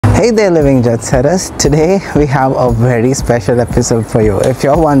Hey there living jet setters, today we have a very special episode for you. If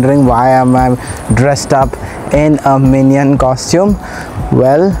you're wondering why am I dressed up in a minion costume,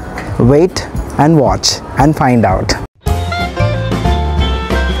 well, wait and watch and find out.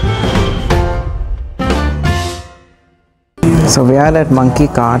 So we are at Monkey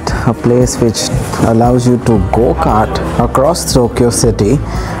Kart, a place which allows you to go-kart across Tokyo city.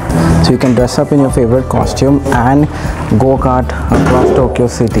 So you can dress up in your favorite costume and go-kart across Tokyo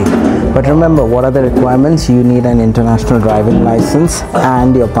city. But remember, what are the requirements? You need an international driving license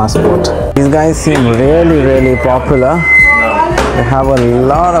and your passport. These guys seem really popular. They have a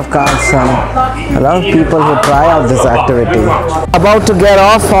lot of carts and a lot of people who try out this activity. About to get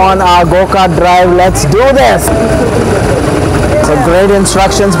off on our go-kart drive. Let's do this! So great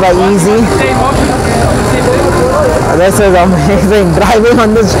instructions by Easy. This is amazing. Driving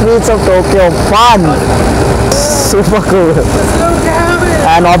on the streets of Tokyo. Fun. Super cool.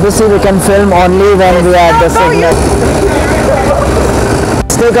 And obviously we can film only when we are at the signal.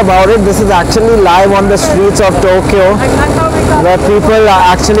 Let's think about it. This is actually live on the streets of Tokyo, where people are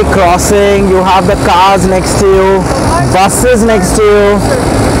actually crossing. You have the cars next to you, buses next to you.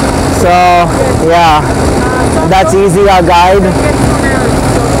 So yeah, that's Easy, our guide.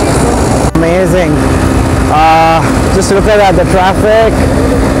 Amazing. Just look at that, the traffic,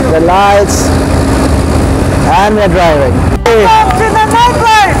 the lights, and we're driving. Welcome to the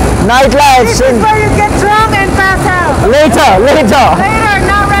nightlife! Nightlife! This is where you get drunk and pass out. Later, Later,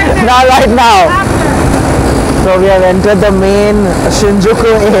 not right now. not right now. After. So we have entered the main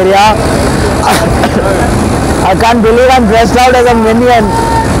Shinjuku area. I can't believe I'm dressed out as a minion.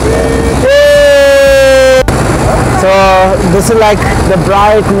 So this is like the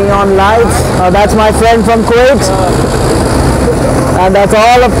bright neon lights. That's my friend from Kuwait, and that's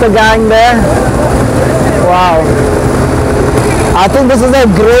all of the gang there. Wow, I think this is a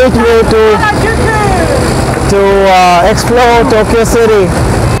great way to explore Tokyo City.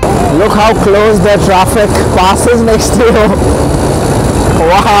 Look how close the traffic passes next to you.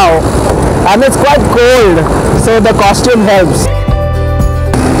 Wow, and it's quite cold, so the costume helps.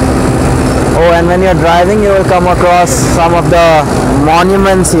 Oh, and when you're driving, you will come across some of the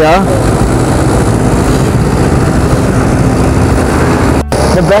monuments here.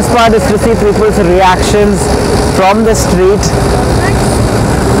 The best part is to see people's reactions from the street.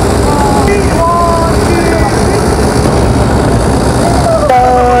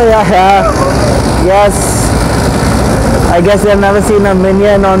 Oh, yeah. Yes. I guess they've never seen a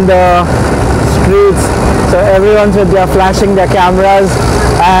minion on the streets. So everyone's with their flashing their cameras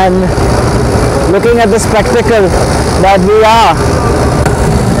and looking at the spectacle that we are.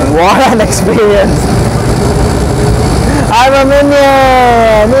 What an experience! I'm a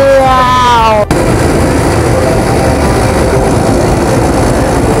minion! Meow!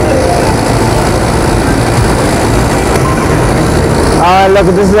 Look,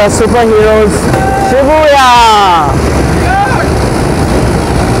 this is our superheroes. Shibuya!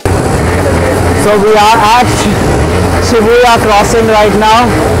 So we are at Shibuya crossing right now.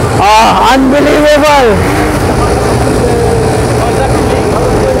 Oh, unbelievable!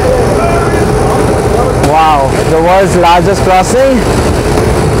 Wow, the world's largest crossing.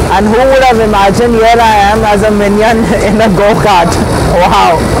 And who would have imagined here I am as a minion in a go-kart.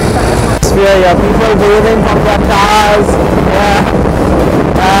 Wow. Here, people waving from their cars. Yeah.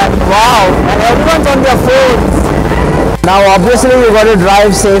 And wow, and everyone's on their phones. Now obviously you got to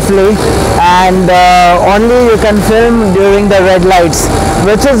drive safely, and only you can film during the red lights,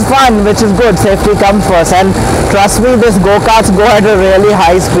 which is fun, which is good. Safety comes first, and trust me, these go-karts go at a really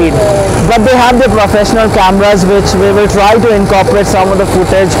high speed, but they have the professional cameras, which we will try to incorporate some of the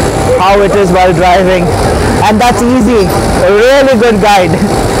footage how it is while driving, and that's Easy, a really good guide.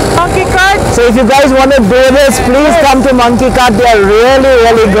 Monkey Kart? So if you guys want to do this, please come to Monkey Kart. They are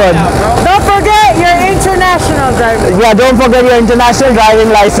really good. Don't forget your international driver. Yeah, don't forget your international driving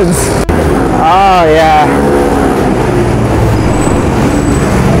license. Oh yeah.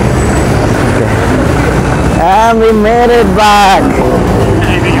 Okay. And we made it back.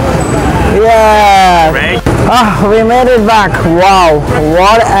 Yeah. We made it back. Wow,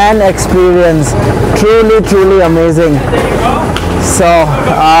 what an experience. Truly amazing. So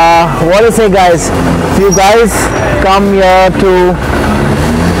what do you say, guys? If you guys come here to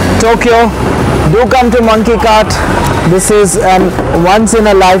Tokyo, do come to Monkey Kart. This is an once in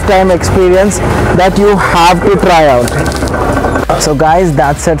a lifetime experience that you have to try out. So guys,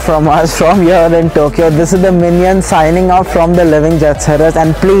 that's it from us from here in Tokyo. This is the Minion signing off from the Living Jet Setters,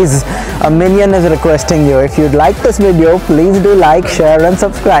 and please, a Minion is requesting you, if you'd like this video, please do like, share and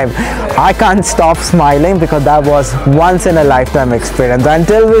subscribe. I can't stop smiling because that was once in a lifetime experience.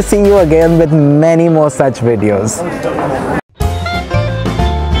 Until we see you again with many more such videos.